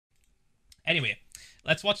Anyway,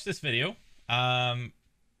 let's watch this video. Like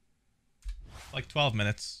 12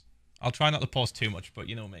 minutes. I'll try not to pause too much, but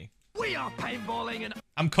you know me. We are paintballing and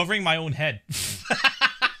I'm covering my own head.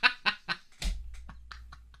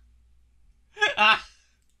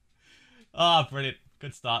 Ah, brilliant.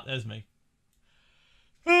 Good start. There's me.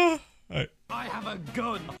 Right. I have a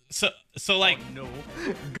gun. So like, Oh, no.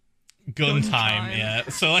 gun time, yeah.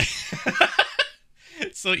 So like,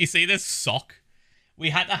 so you see this sock? We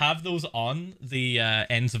had to have those on the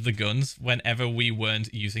ends of the guns whenever we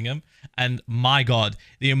weren't using them. And my God,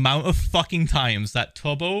 the amount of fucking times that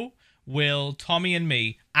Tubbo, Will, Tommy, and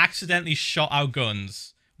me accidentally shot our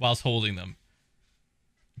guns whilst holding them.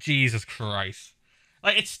 Jesus Christ.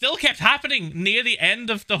 Like, it still kept happening near the end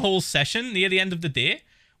of the whole session, near the end of the day.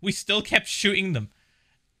 We still kept shooting them.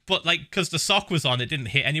 But, like, because the sock was on, it didn't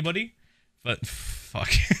hit anybody. But, fuck.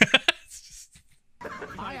 It's just...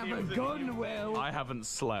 I have a gun, Will. I haven't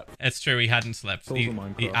slept. It's true, he hadn't slept. He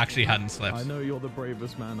actually hadn't slept. I know you're the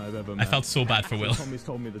bravest man I've ever met. I felt so bad for Will. Tommy's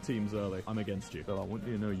told me the team's early. I'm against you. But I want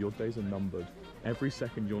you to know your days are numbered. Every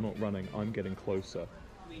second you're not running, I'm getting closer.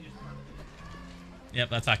 Yep,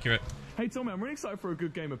 that's accurate. Hey Tommy, I'm really excited for a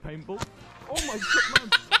good game of paintball. Oh my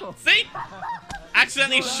god, man. See?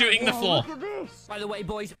 Accidentally shooting the floor. Look at this. By the way,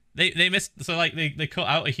 boys. They missed, so like they cut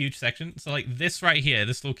out a huge section. So like this right here,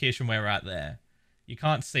 this location where we're at there, you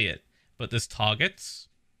can't see it, but there's targets,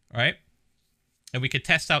 right? And we could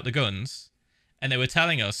test out the guns, and they were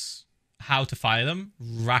telling us how to fire them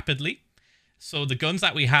rapidly. So the guns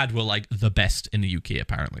that we had were like the best in the UK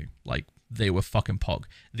apparently. Like they were fucking pog.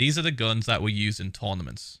 These are the guns that were used in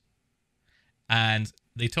tournaments. And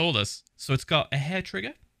they told us, so it's got a hair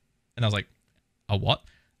trigger. And I was like, a what?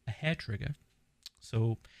 A hair trigger.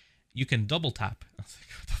 So you can double tap. I was like,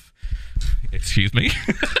 what the excuse me?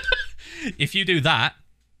 If you do that,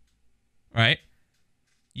 right,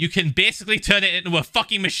 you can basically turn it into a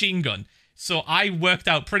fucking machine gun. So I worked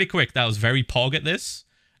out pretty quick that I was very pog at this.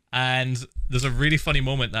 And there's a really funny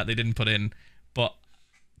moment that they didn't put in. But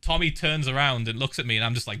Tommy turns around and looks at me and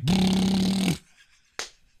I'm just like...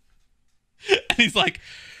 And he's like,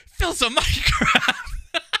 Philza, Minecraft.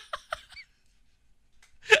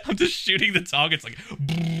 I'm just shooting the targets like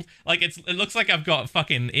it looks like I've got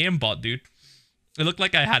fucking aimbot, dude. It looked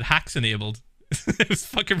like I had hacks enabled. It was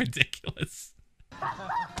fucking ridiculous.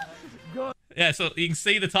 Yeah, so you can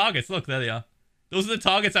see the targets. Look, there they are. Those are the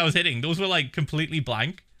targets I was hitting. Those were like completely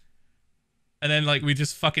blank. And then like we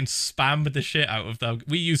just fucking spammed the shit out of them.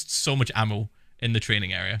 We used so much ammo in the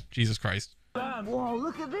training area. Jesus Christ. Whoa,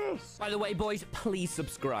 look at this. By the way, boys, please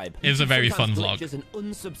subscribe. It was a very fun vlog. Just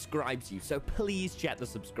unsubscribes you, so please check the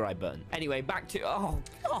subscribe button. Anyway, back to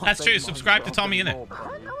That's true. Subscribe to Tommyinnit.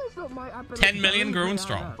 10 million growing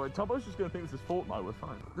strong. But Tubbo's just gonna think this is Fortnite. We're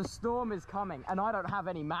fine. The storm is coming, and I don't have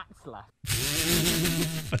any mats left.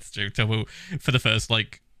 That's true. Tubbo, for the first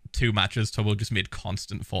like 2 matches, Tubbo just made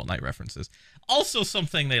constant Fortnite references. Also,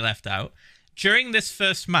 something they left out during this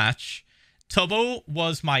first match. Tubbo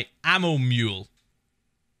was my ammo mule.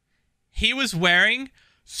 He was wearing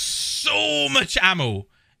so much ammo.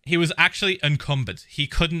 He was actually encumbered. He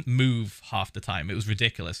couldn't move half the time. It was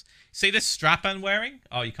ridiculous. See this strap I'm wearing?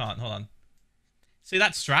 Oh, you can't. Hold on. See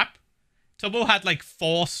that strap? Tubbo had like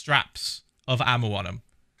 4 straps of ammo on him.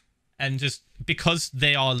 And just because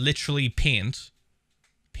they are literally paintballs,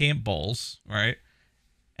 right?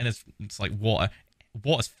 And it's like water.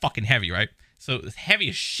 Water's fucking heavy, right? So it's heavy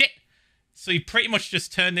as shit. So he pretty much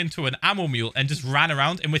just turned into an ammo mule and just ran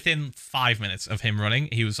around. And within 5 minutes of him running,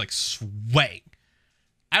 he was like sweating.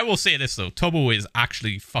 I will say this though. Tubbo is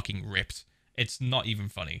actually fucking ripped. It's not even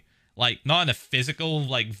funny. Like, not in a physical,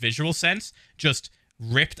 like, visual sense. Just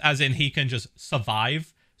ripped as in he can just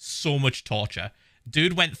survive so much torture.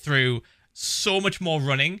 Dude went through so much more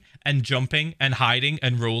running and jumping and hiding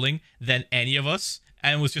and rolling than any of us.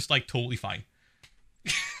 And was just like totally fine.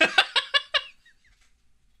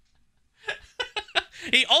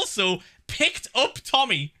 He also picked up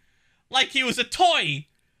Tommy like he was a toy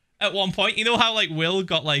at one point. You know how like Will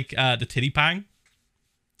got like the titty pang?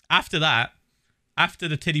 After that, after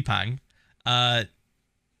the titty pang,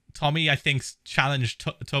 Tommy I think challenged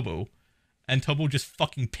Tubbo, and Tubbo just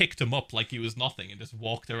fucking picked him up like he was nothing and just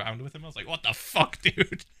walked around with him. I was like, what the fuck,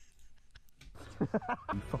 dude?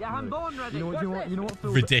 Yeah, I'm born ready. You know what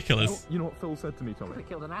Phil Ridiculous. Said, you know what Phil said to me, Tommy? I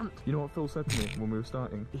killed an ant. You know what Phil said to me when we were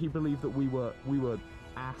starting? He believed that we were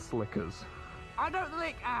ass lickers. I don't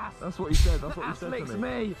lick ass. That's what he said. That's what he Ass said licks to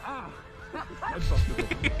me. me. Ah. Head busted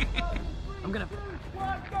him. I'm gonna.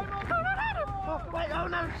 Oh, wait! Oh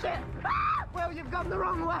no! Shit! Ah! Will, you've gone the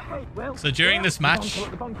wrong way. Will, So during this match,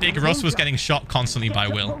 Big Russ was getting shot constantly by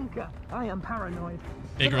Will. I am paranoid.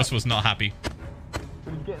 Big Russ was not happy.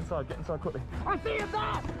 Get inside quickly. I see him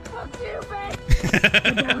there. Fuck you,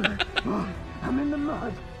 mate. I'm in the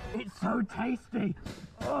mud. It's so tasty.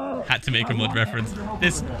 Oh, Had to make a mud reference.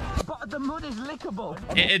 but the mud is lickable.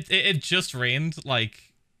 It just rained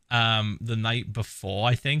like the night before,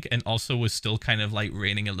 I think, and also was still kind of like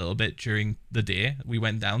raining a little bit during the day we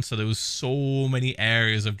went down, so there was so many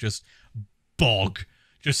areas of just bog,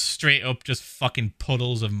 just straight up just fucking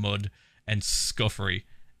puddles of mud and scuffery.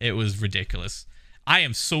 It was ridiculous. I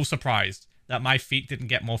am so surprised that my feet didn't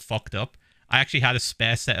get more fucked up. I actually had a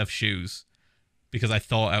spare set of shoes because I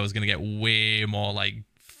thought I was gonna get way more like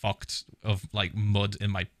fucked of like mud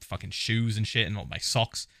in my fucking shoes and shit and all my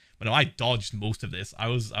socks. But no, I dodged most of this. I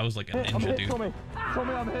was like a ninja, I'm hit, dude. Tommy,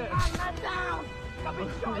 I'm hit. I'm down. I've been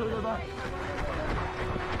shot in the face.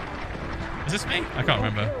 Is this me? I can't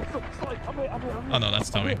remember. I'm hit. Oh no,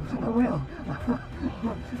 that's Tommy. I will.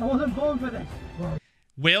 I wasn't born for this.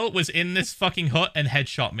 Will was in this fucking hut and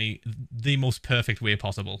headshot me the most perfect way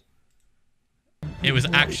possible. It was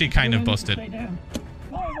actually kind of busted.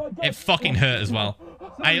 It fucking hurt as well.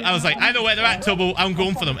 I was like, I know where they're at, Tubbo. I'm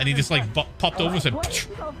going for them. And he just like popped over and said,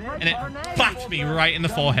 and it backed me right in the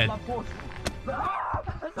forehead.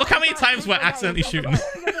 Look how many times we're accidentally shooting.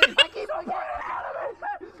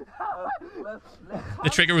 The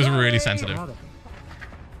trigger was really sensitive.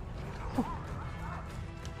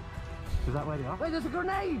 Is that where they are? Wait, there's a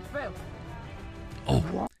grenade, Phil.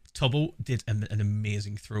 Oh, Tubbo did an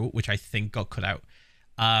amazing throw, which I think got cut out.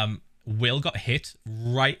 Will got hit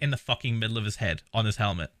right in the fucking middle of his head on his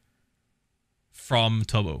helmet from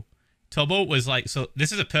Tubbo. Tubbo was like, so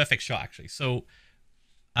this is a perfect shot actually. So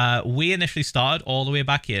we initially started all the way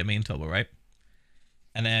back here, me and Tubbo, right?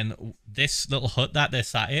 And then this little hut that they're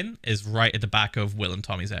sat in is right at the back of Will and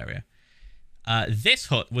Tommy's area. This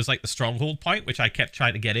hut was like the stronghold point, which I kept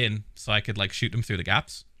trying to get in so I could like shoot them through the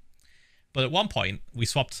gaps. But at one point, we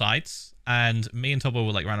swapped sides, and me and Tubbo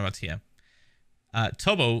were like round about here.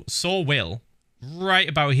 Tubbo saw Will right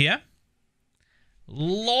about here,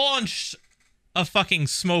 launched a fucking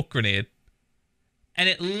smoke grenade, and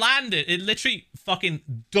it landed, it literally fucking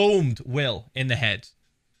domed Will in the head.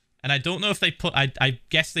 And I don't know if they put, I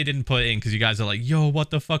guess they didn't put it in because you guys are like, yo, what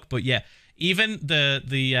the fuck? But yeah, even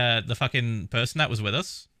the fucking person that was with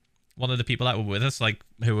us, one of the people that were with us, like,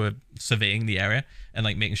 who were surveying the area and,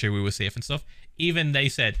 like, making sure we were safe and stuff, even they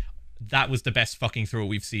said that was the best fucking throw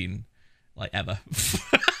we've seen, like, ever.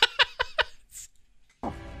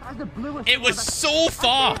 It was so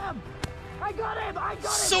far! I got him! I got him!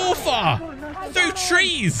 So far! Through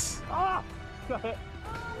trees! Shoot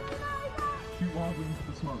wildly into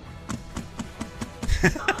the smoke.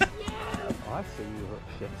 I see you,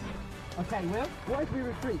 shit. Okay, Will, what if we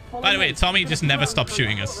retreat? By the way, Tommy just never stopped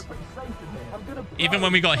shooting us. Even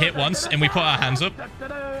when we got hit once and we put our hands up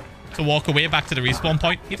to walk away back to the respawn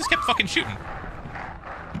point, he just kept fucking shooting.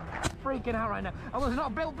 Freaking out right now. I was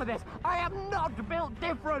not built for this. I am not built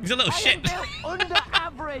different. He's a little shit. I am built under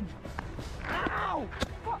average. Ow!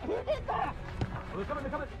 What? Who did that? They're coming.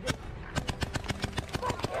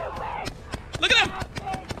 Look at him!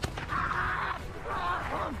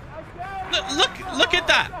 Look at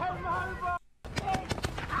that!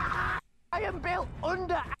 I am built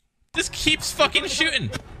under. This keeps fucking shooting.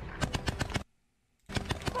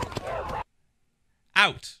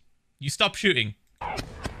 Out. You stop shooting.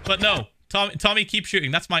 But no, Tommy keeps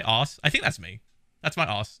shooting. That's my arse. I think that's me. That's my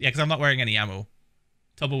arse. Yeah, because I'm not wearing any ammo.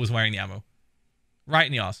 Tubbo was wearing the ammo. Right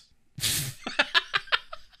in the arse.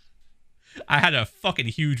 I had a fucking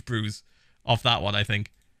huge bruise off that one, I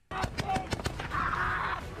think.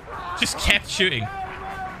 Just kept shooting.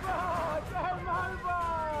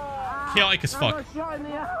 Chaotic as fuck.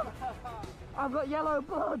 I've got yellow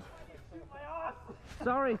blood.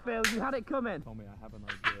 Sorry, Phil, you had it coming. Tommy, I have an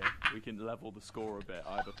idea. We can level the score a bit.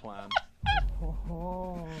 I have a plan.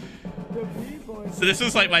 So this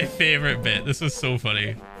was like my favorite bit. This was so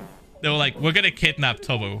funny. They were like, we're gonna kidnap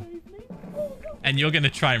Tubbo and you're gonna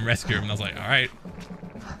try and rescue him. And I was like, all right.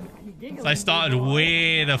 So I started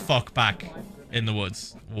way the fuck back in the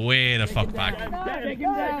woods. Way the fuck back. And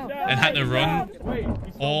had to run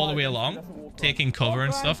all the way along, taking cover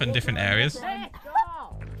and stuff in different areas.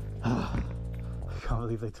 I can't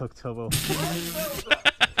believe they took Tubbo.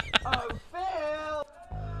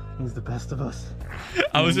 He's the best of us.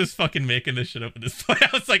 I was just fucking making this shit up at this point. I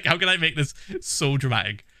was like, how can I make this so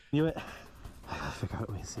dramatic? Knew it. I gotta figure out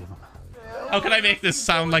a way to save him. How can I make this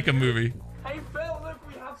sound like a movie? Hey Phil, look,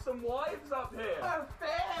 we have some wives up here. Oh,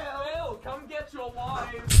 Phil, come get your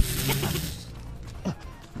wives.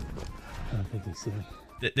 think he's seen me.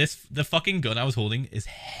 The fucking gun I was holding is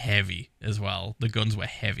heavy as well. The guns were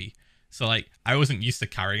heavy. So, like, I wasn't used to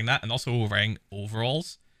carrying that. And also wearing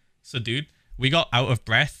overalls. So, dude, we got out of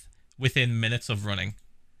breath within minutes of running.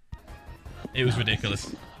 It was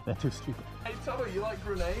ridiculous. They're too stupid. Hey, Tommy, you like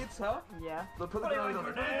grenades, huh? Yeah. Look, put the grenade on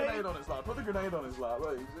it. Put the grenade on his lap. Put the grenade on his lap.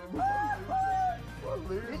 Look, what a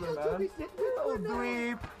loser, man. Little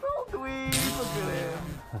dweeb. Little dweeb. Look at him.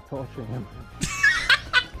 I'm torturing him.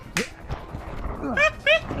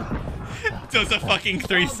 Does a fucking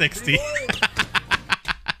 360.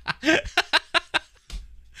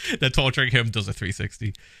 They're torturing him, does a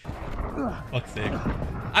 360. Fuck's sake.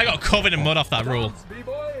 I got covered in mud off that roll.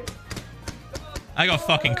 I got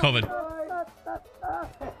fucking covered.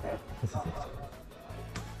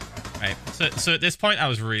 Right. So at this point I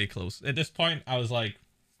was really close. At this point I was like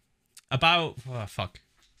about fuck.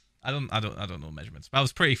 I don't know measurements, but I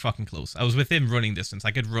was pretty fucking close. I was within running distance.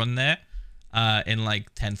 I could run there in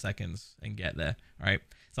like 10 seconds and get there, right?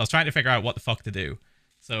 So I was trying to figure out what the fuck to do.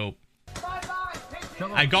 So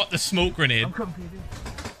I got the smoke grenade.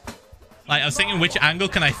 Like I was thinking, which angle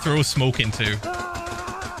can I throw smoke into?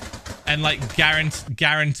 And like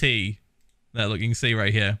guarantee that, look, you can see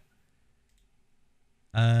right here.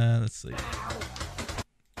 Let's see.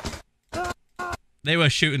 They were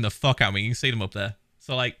shooting the fuck out of me. You can see them up there.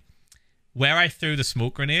 So like where I threw the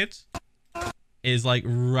smoke grenades is like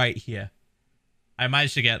right here. I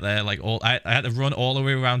managed to get there. Like I had to run all the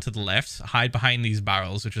way around to the left, hide behind these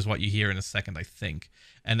barrels, which is what you hear in a second, I think.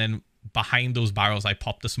 And then behind those barrels, I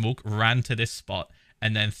popped the smoke, ran to this spot,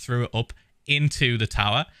 and then threw it up into the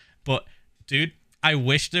tower. But dude, I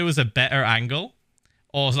wish there was a better angle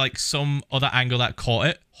or like some other angle that caught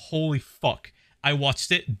it. Holy fuck. I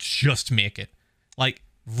watched it just make it. Like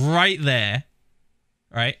right there,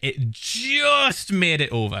 right? It just made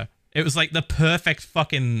it over. It was like the perfect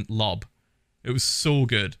fucking lob. It was so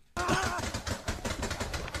good. I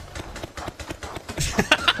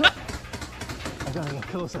gotta get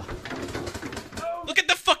closer. Look at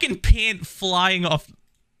the fucking paint flying off.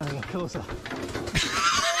 I gotta get closer.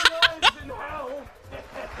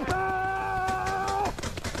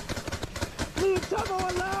 Leave Tomo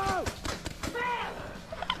alone!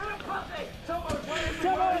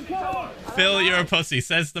 Phil, you're a pussy,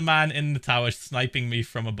 says the man in the tower sniping me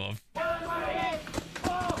from above.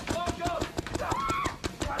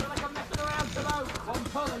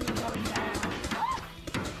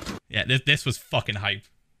 Yeah, this was fucking hype.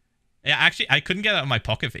 Yeah, actually, I couldn't get it out of my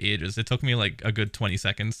pocket for ages. It took me like a good 20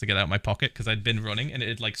 seconds to get out of my pocket because I'd been running and it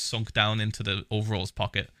had like sunk down into the overalls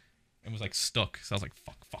pocket and was like stuck. So I was like,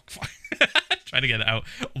 fuck. Trying to get it out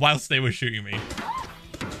whilst they were shooting me.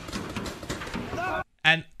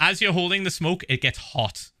 And as you're holding the smoke, it gets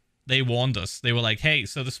hot. They warned us. They were like, hey,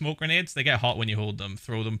 so the smoke grenades, they get hot when you hold them.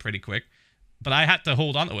 Throw them pretty quick. But I had to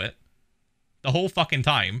hold onto it the whole fucking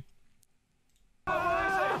time.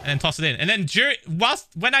 And then toss it in. And then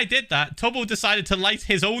when I did that, Tubbo decided to light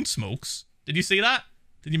his own smokes. Did you see that?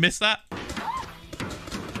 Did you miss that?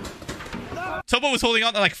 Tubbo was holding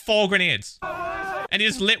on to like 4 grenades. And he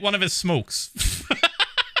just lit one of his smokes.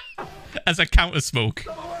 As a counter smoke.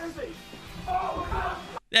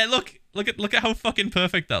 Yeah, look at how fucking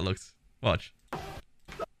perfect that looks. Watch.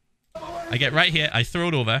 I get right here. I throw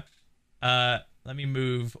it over. Let me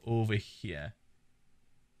move over here.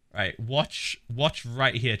 Right, watch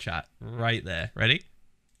right here, chat. Right there. Ready?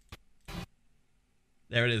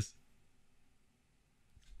 There it is.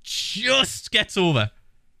 Just gets over.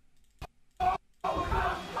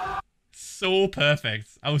 So perfect.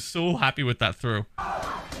 I was so happy with that throw.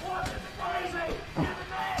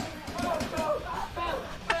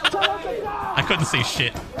 I couldn't see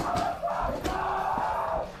shit.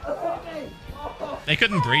 They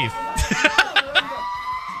couldn't breathe.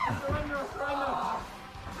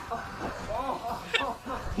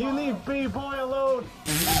 You leave B-boy alone.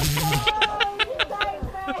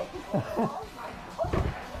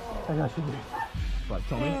 I got you. Right,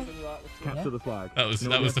 Tommy, capture the flag. That was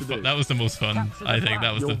the most fun. I think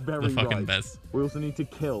that was the fucking best. We also need to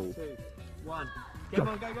kill. 2, 1. Go.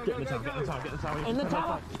 Get in the tower. In the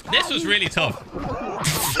tower. This was really tough.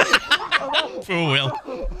 Poor Will.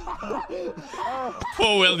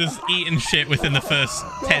 Poor Will just eating shit within the first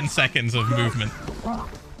 10 seconds of movement.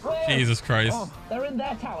 Jesus Christ. They're in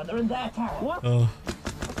their tower. They're in their tower. What? Oh.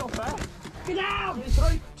 That's not fair. Get down!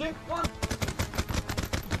 3, 2, 1.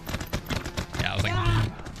 Yeah, I was like...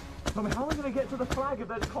 Tommy, how am I going to get to the flag if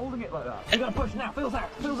they're just holding it like that? You gotta push now. Philza.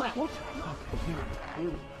 What?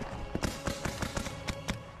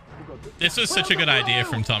 This was such a good idea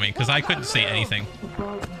from Tommy, because I couldn't see anything.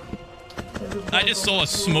 I just saw a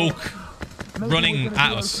smoke running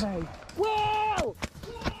at us.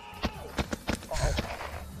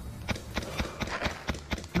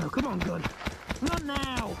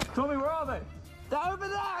 Tommy, where are they? They're over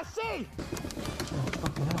there, I see!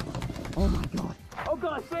 Oh my god. Oh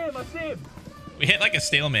god, I see him. We hit like a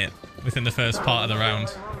stalemate within the first part of the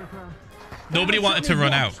round. Nobody wanted to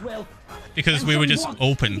run out because we were just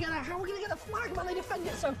open. How are we gonna get the flag, man? They defend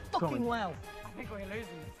it so fucking well. I think we're losing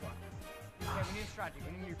this one. Yeah, we need a strategy,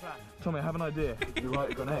 we need a new plan. Tommy, I have an idea. You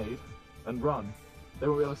light a grenade and run. They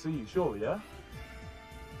won't be able to see you, surely, yeah?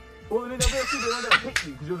 Well, they'll be able to see you, they won't be able to hit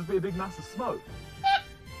you because you'll just be a big mass of smoke.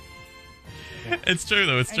 It's true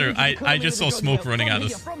though, it's true. I just saw smoke running at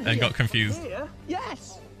us and got confused. Here?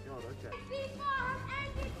 Yes! God, okay.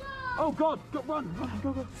 Oh god, go, run,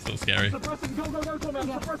 go. So scary. Suppressing, go, Tommy,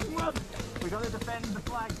 I'm suppressing, run! We gotta defend the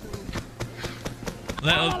flag,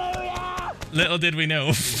 Little did we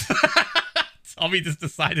know. Tommy just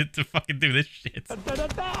decided to fucking do this shit.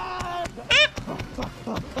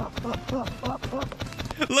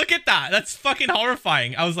 Look at that. That's fucking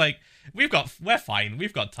horrifying. I was like, we're fine.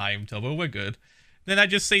 We've got time, Tubbo. We're good. Then I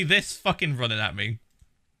just see this fucking running at me.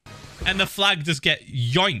 And the flag just get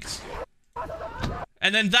yoinked.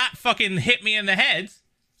 And then that fucking hit me in the head.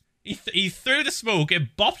 He threw the smoke.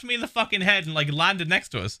 It bopped me in the fucking head and like landed next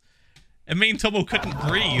to us. And me and Tubbo couldn't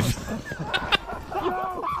breathe.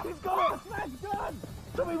 Yo, he's got it! The flag's gone!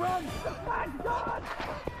 Tommy, run! The flag's gone!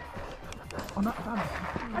 I'm not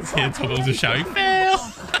Here, Tubbo's just shouting, Phil!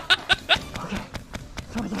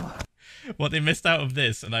 What they missed out of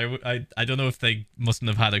this, and I don't know if they mustn't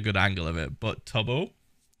have had a good angle of it, but Tubbo,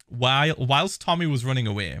 whilst Tommy was running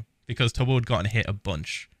away, because Tubbo had gotten hit a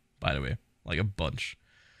bunch, by the way, like a bunch,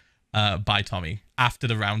 by Tommy, after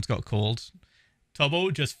the rounds got called,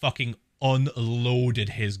 Tubbo just fucking unloaded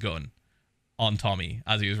his gun on Tommy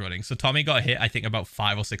as he was running. So Tommy got hit, I think, about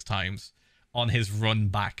 5 or 6 times on his run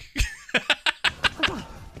back.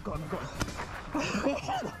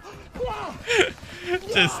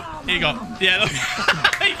 Just, he got, yeah,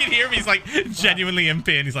 you can hear him, he's like genuinely in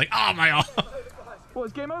pain. He's like, oh my god. Well,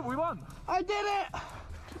 it's game over, we won. I did it!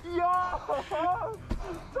 Yo!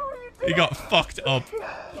 He got fucked up.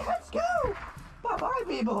 Let's go! Bye-bye,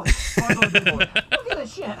 B-boy. Bye-bye, B-boy. Look at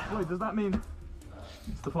this shit. Wait, does that mean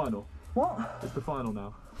it's the final? What? It's the final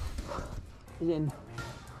now. He's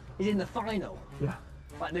in the final. Yeah.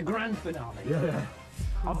 Like the grand finale. Yeah.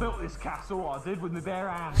 I built this castle, I did, with my bare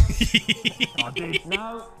hands. I did.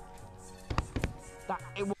 No.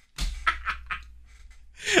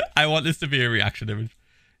 I want this to be a reaction image.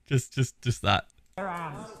 Just that. Bare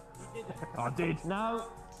hands. I did. No.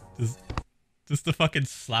 Just the fucking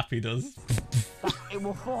slap he does. It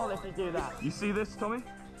will fall if you do that. You see this, Tommy?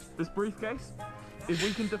 This briefcase? If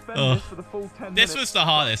we can defend Ugh. this for the full 10 This minutes... was the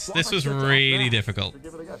hardest. This was really difficult.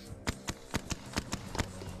 Give it a go.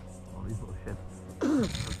 Oh, these little shit.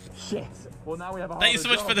 Shit. Well, now we have a Thank you so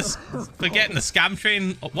much for this, for getting the scam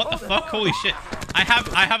train. What the fuck? Holy shit! I have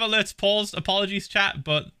alerts paused. Apologies, chat,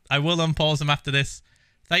 but I will unpause them after this.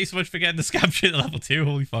 Thank you so much for getting the scam train to level 2.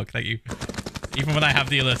 Holy fuck! Thank you. Even when I have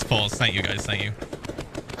the alerts paused, thank you guys. Thank you.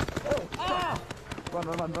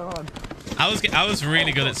 Run. I was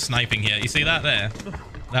really good at sniping here. You see that there?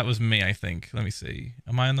 That was me, I think. Let me see.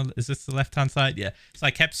 Am I on the? Is this the left-hand side? Yeah. So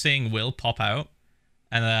I kept seeing Will pop out.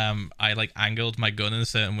 And I like angled my gun in a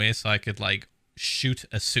certain way so I could like shoot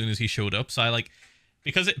as soon as he showed up. So I like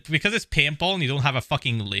because it's paintball and you don't have a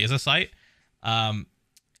fucking laser sight,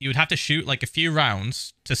 you would have to shoot like a few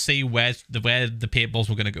rounds to see where the paintballs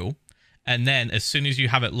were gonna go. And then as soon as you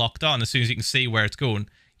have it locked on, as soon as you can see where it's going,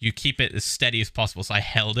 you keep it as steady as possible. So I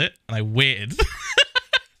held it and I waited.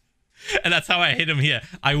 And that's how I hit him here.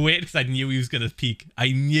 I waited because I knew he was gonna peek.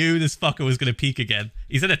 I knew this fucker was gonna peek again.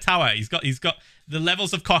 He's in a tower. He's got the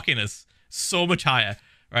levels of cockiness so much higher,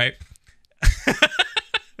 right?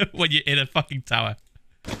 When you're in a fucking tower.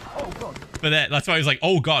 Oh god. But that's why I was like,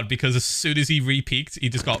 oh god, because as soon as he re-peeked, he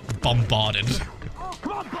just got bombarded. Oh,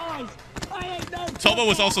 come on, boys! I ain't no... Tommy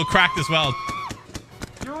was also cracked as well.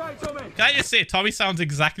 You're right, Tommy. Can I just say, Tommy sounds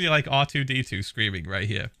exactly like R2-D2 screaming right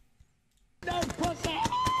here. No, pussy!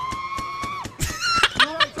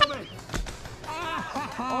 You're right, Tommy.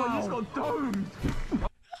 Oh, you just got domed.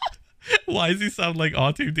 Why does he sound like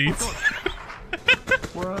R2-D2?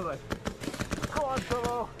 Where are they? Go on,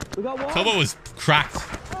 Tomo. We got one. Tommy was cracked.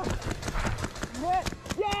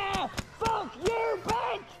 Yeah! Fuck you,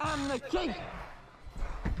 bitch! I'm the king!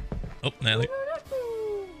 Oh, nearly. All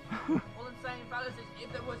I'm saying, fellas, is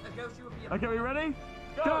if there was a ghost, you would be a... Okay, we ready?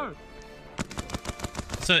 Go!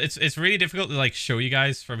 So it's really difficult to like show you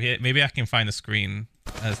guys from here. Maybe I can find a screen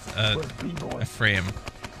as a frame.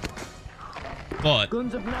 But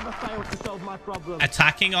Guns have never failed to solve my problem.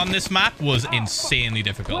 attacking on this map was insanely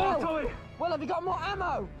difficult Well, have you got more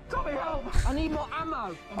ammo? Tommy, help! I need more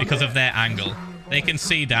ammo. because of their angle. They can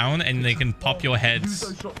see down and they can pop your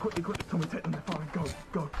heads. Quickly, Tommy, take them. Fine, go.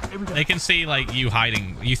 Here we go. They can see like you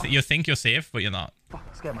hiding. You think you're safe, but you're not. Fuck,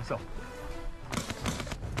 I scared myself.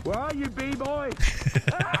 Where are you, B-boy?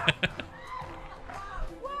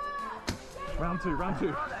 Round two.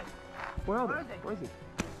 Where are they? Where is he?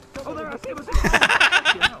 Oh, there, I see him.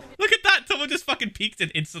 Look at that! Someone just fucking peeked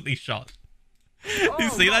and instantly shot. You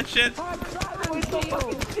see that shit?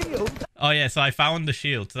 Oh yeah, so I found the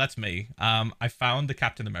shield. So that's me. I found the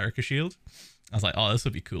Captain America shield. I was like, oh, this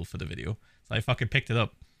would be cool for the video. So I fucking picked it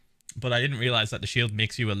up. But I didn't realize that the shield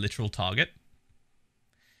makes you a literal target.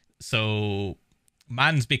 So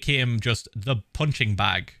Mans became just the punching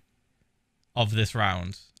bag of this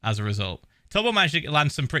round as a result. Turbo managed to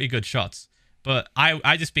land some pretty good shots. But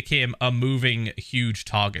I just became a moving huge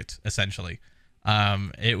target, essentially.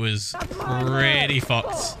 It was pretty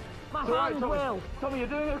fucked. My hand will. Tommy, you're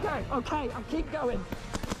doing okay? Okay, I'll keep going.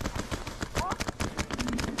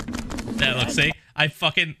 There, look, see? I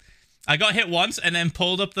got hit once and then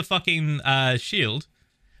pulled up the fucking shield.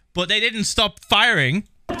 But they didn't stop firing.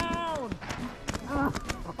 Down.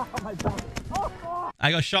 My back.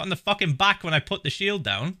 I got shot in the fucking back when I put the shield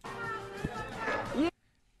down.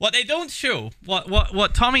 What they don't show,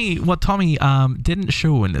 what Tommy didn't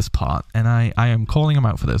show in this part, and I am calling him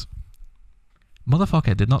out for this.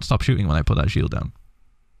 Motherfucker did not stop shooting when I put that shield down.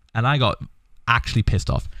 And I got actually pissed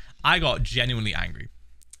off. I got genuinely angry.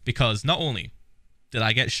 Because not only did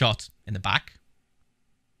I get shot in the back,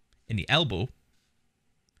 in the elbow,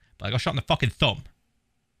 but I got shot in the fucking thumb.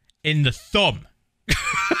 In the thumb.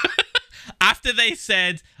 After they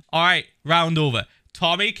said, alright, round over.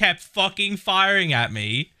 Tommy kept fucking firing at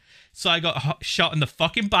me. So I got shot in the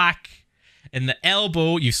fucking back. In the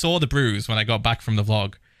elbow. You saw the bruise when I got back from the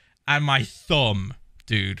vlog. And my thumb.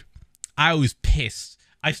 Dude. I was pissed.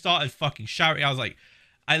 I started fucking shouting. I was like...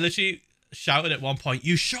 I literally shouted at one point,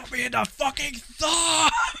 you shot me in the fucking thumb!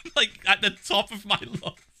 Like at the top of my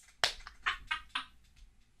lungs.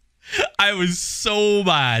 I was so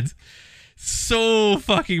mad. So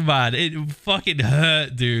fucking mad. It fucking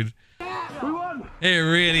hurt, dude. We won! It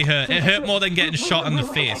really hurt. It hurt more than getting shot in the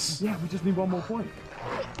face. Yeah, we just need one more point.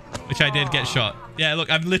 Which I did get shot. Yeah, look,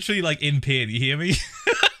 I'm literally like in pain. You hear me?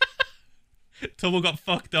 Turbo got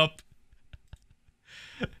fucked up.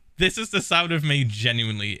 This is the sound of me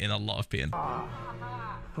genuinely in a lot of pain.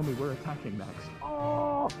 Tommy, we're attacking next.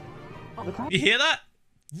 You hear that?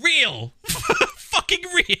 Real! Fucking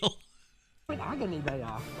real! In agony they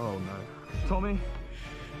are. Oh no. Tommy,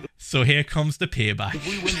 So here comes the payback. if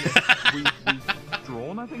we win this, we've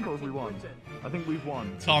drawn, I think, or have we won? I think we've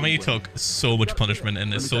won. Tommy took so much punishment in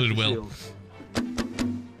this, so did Will.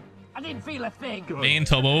 I didn't feel a thing. Me and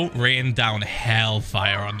Turbo rained down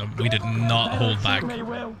hellfire on them. We did not hold back. They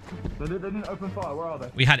didn't open fire. Where are they?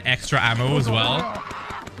 We had extra ammo as well.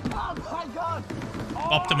 Oh my god.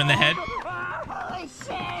 Bopped them in the head. Holy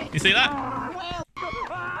shit. You see that?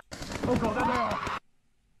 Oh god, there they are.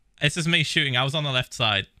 This is me shooting. I was on the left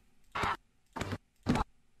side.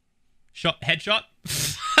 Shot, headshot.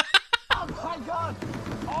 Oh my god.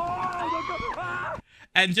 Oh my god.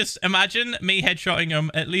 And just imagine me headshotting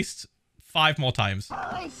him at least 5 more times.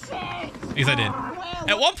 Holy shit. Because I did.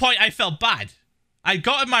 At one point, I felt bad. I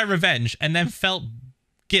got my revenge and then felt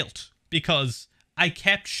guilt because I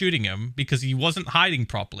kept shooting him because he wasn't hiding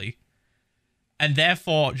properly. And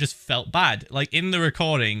therefore, just felt bad. Like, in the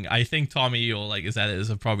recording, I think Tommy or, like, his editors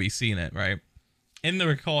have probably seen it, right? In the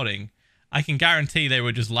recording, I can guarantee they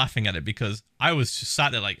were just laughing at it because I was just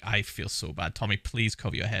sat there like, I feel so bad. Tommy, please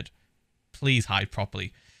cover your head. Please hide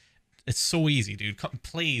properly. It's so easy, dude.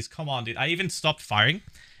 Please, come on, dude. I even stopped firing.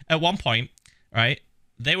 At one point, right,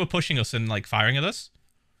 they were pushing us and, like, firing at us.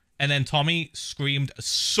 And then Tommy screamed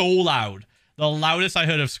so loud. The loudest I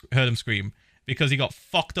heard him scream because he got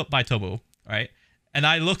fucked up by Turbo. Right? And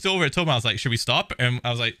I looked over at Turbo. I was like, should we stop? And I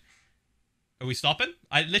was like, are we stopping?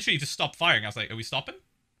 I literally just stopped firing. I was like, are we stopping?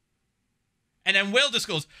 And then Will just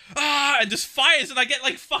goes, ah, and just fires. And I get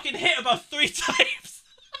like fucking hit about 3 times.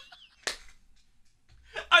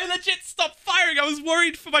 I legit stopped firing. I was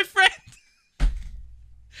worried for my friend.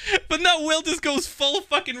 But no, Will just goes full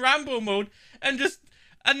fucking Rambo mode and just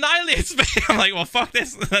annihilates me. I'm like, well, fuck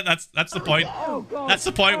this. That's the point. That's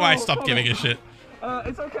the point where I stopped giving a shit.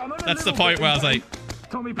 It's okay. That's the point where I was like,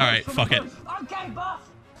 Tommy, all right, fuck it. Okay, boss.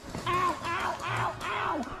 Ow, ow, ow,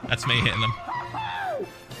 ow. That's me hitting them.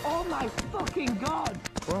 Oh my fucking god.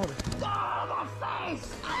 Where are they? Oh, my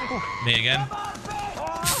face. Me again.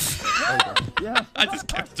 Yes. I just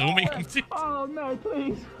kept zooming him too. Oh no,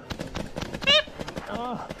 please.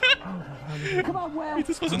 Come on, Will. He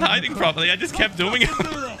just wasn't hiding properly. I just kept zooming him.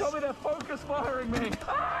 Tommy, they're focus firing me.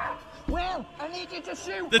 Will, I need you to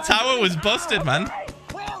shoot. The tower was busted, man.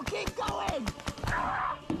 Will, keep going.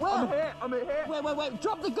 I'm Will, hit. I'm hit. wait.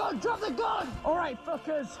 Drop the gun. Drop the gun. All right,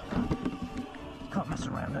 fuckers. Can't mess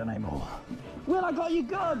around anymore. Will, I got your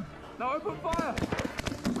gun. No, open fire.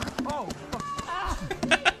 Oh, fuck.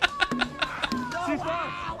 She's fine.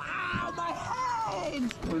 Ow, my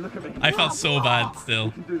head. Oh, look at me. I felt so bad still.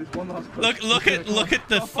 We can do this one last push. Look at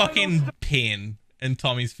the fucking pain in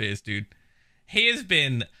Tommy's face, dude. He has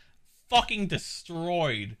been fucking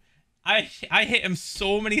destroyed. I hit him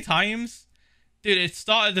so many times. Dude, it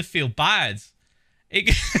started to feel bad.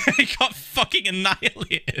 It got fucking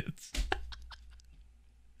annihilated.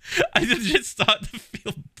 I just started to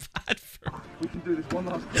feel bad for him. We can do this one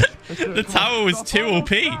last push. The tower was too OP.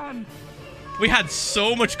 We had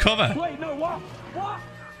so much cover. Wait, no, what?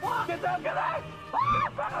 What? Get down, get down!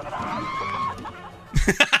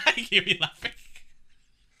 I hear you laughing.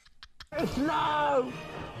 No.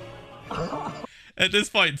 At this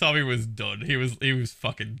point, Tommy was done. He was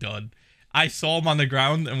fucking done. I saw him on the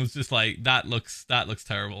ground and was just like, that looks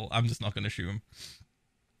terrible. I'm just not gonna shoot him.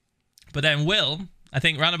 But then Will, I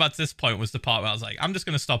think round about this point was the part where I was like, I'm just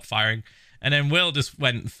gonna stop firing. And then Will just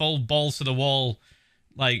went full balls to the wall,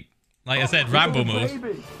 like I said, Rambo mode.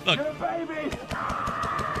 Look, You're a baby!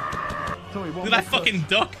 Tommy, one look at that more fucking push.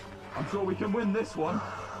 duck. I'm sure we can win this one.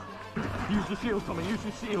 Use your shield, Tommy. Use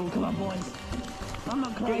your shield. Come on, boys. I'm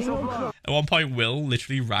not Get crazy. yourself blood. At one point, Will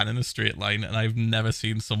literally ran in a straight line, and I've never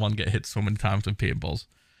seen someone get hit so many times with paintballs.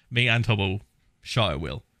 Me and Tubbo shot at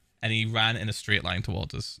Will, and he ran in a straight line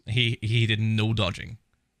towards us. He did no dodging.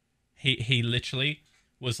 He literally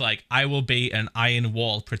was like, I will be an iron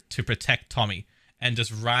wall to protect Tommy, and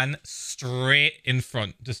just ran straight in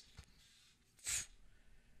front.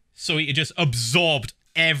 So he just absorbed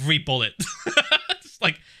every bullet. Just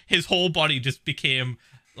like his whole body just became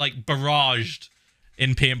like barraged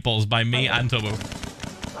in paintballs by me and Tubbo.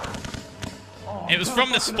 It was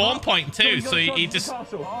from the spawn point too, so he just...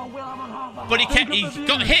 But he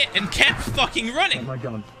got hit and kept fucking running. My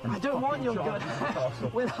gun. I don't want your gun.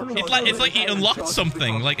 It's like he unlocked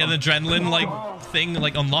something, like an adrenaline like thing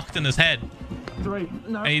like unlocked in his head. 3.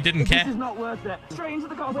 No, And he didn't this care. is not worth it. Straight into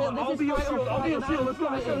the car. Will, I'll be your shield. I'll be your shield. Let's go.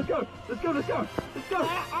 Let's go. Let's go. Let's go. Let's go.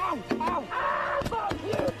 Ow! Ow! Ah, fuck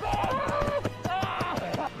you, bitch!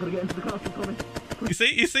 Ah. Gotta get into the castle, Tommy. You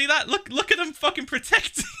see that? Look at him fucking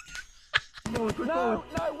protecting. Forward, push No, forward.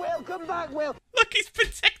 no, Will, come back, Will. Look, he's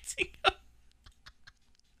protecting him.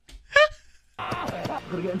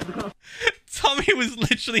 Gotta get into the castle. Tommy was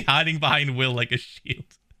literally hiding behind Will like a shield.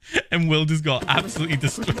 And Will just got absolutely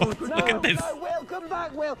destroyed. Look at this. No, Will, come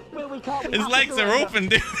back, Will. Will, we can't. We His have to legs are surrender. open,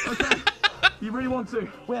 dude. You really want to?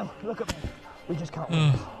 Will, look at me. We just can't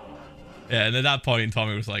win. Yeah, and at that point,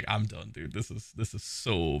 Tommy was like, I'm done, dude. This is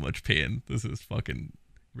so much pain. This is fucking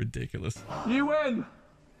ridiculous. You win!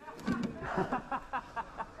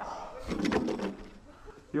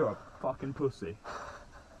 You're a fucking pussy.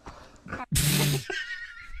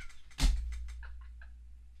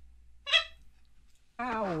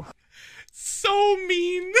 Ow. So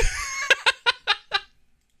mean.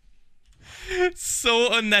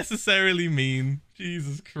 So unnecessarily mean.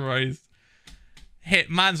 Jesus Christ.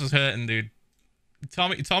 Mans was hurting, dude.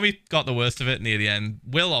 Tommy got the worst of it near the end.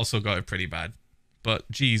 Will also got it pretty bad. But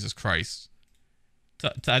Jesus Christ.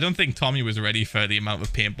 I don't think Tommy was ready for the amount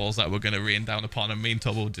of paintballs that were going to rain down upon him. Me and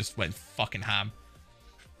Tubbo just went fucking ham.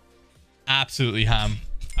 Absolutely ham.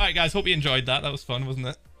 Alright guys, hope you enjoyed that. That was fun, wasn't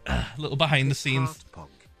it? A little behind the scenes.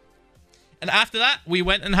 And after that, we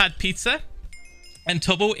went and had pizza. And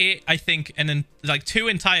Tubbo ate, I think, like 2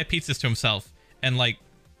 entire pizzas to himself. And like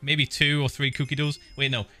maybe 2 or 3 cookie doughs. Wait,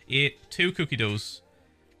 no. He ate 2 cookie doughs.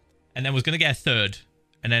 And then was going to get a 3rd.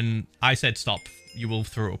 And then I said, stop. You will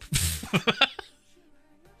throw up.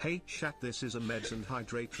 Hey chat, this is a meds and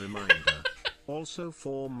hydrate reminder. Also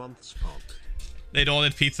 4 months Pog. They'd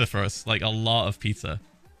ordered pizza for us. Like a lot of pizza.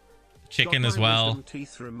 Chicken Got as my well. wisdom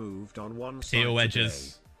teeth removed on one Potato side wedges.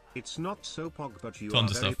 today. It's not so Pog, but you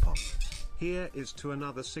Tons are of very stuff. Pog. Here is to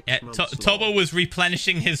another 6 Yeah, months Tubbo long. was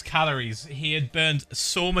replenishing his calories. He had burned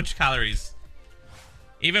so much calories.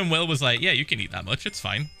 Even Will was like, yeah, you can eat that much. It's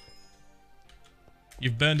fine.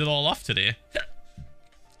 You've burned it all off today.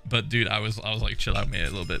 But dude, I was like, chill out, mate, a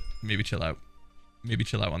little bit. Maybe chill out. Maybe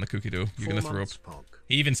chill out on the cookie dough. You're 4 gonna throw up. months, Pog.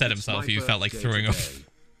 He even said It's himself my he felt like birthday throwing up. today.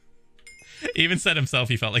 He even said himself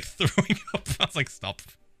he felt like throwing up. I was like, stop.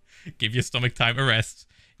 Give your stomach time to rest.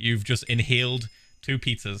 You've just inhaled 2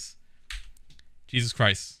 pizzas. Jesus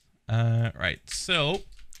Christ. Right, so